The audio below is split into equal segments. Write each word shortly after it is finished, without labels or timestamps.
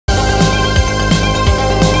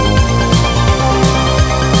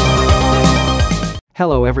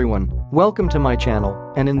Hello everyone, welcome to my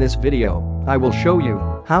channel, and in this video, I will show you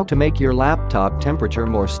how to make your laptop temperature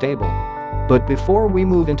more stable. But before we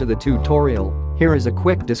move into the tutorial, here is a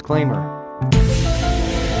quick disclaimer.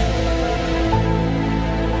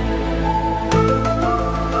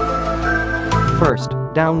 First,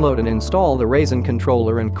 download and install the RYZEN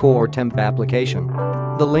Controller and Core Temp application.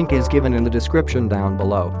 The link is given in the description down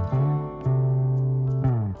below.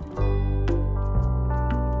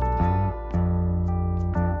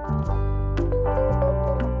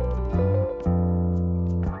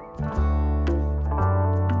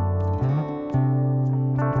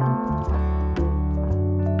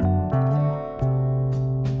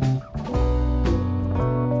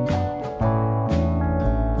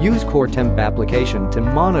 Use Core Temp application to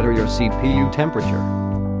monitor your CPU temperature.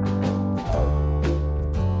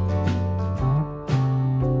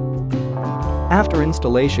 After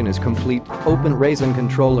installation is complete, open RYZEN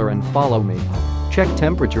Controller and follow me. Check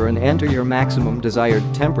temperature and enter your maximum desired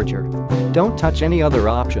temperature. Don't touch any other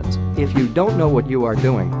options if you don't know what you are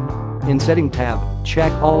doing. In Setting tab,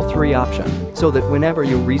 check all three options so that whenever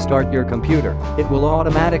you restart your computer, it will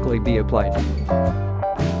automatically be applied.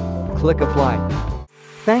 Click Apply.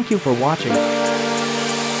 Thank you for watching.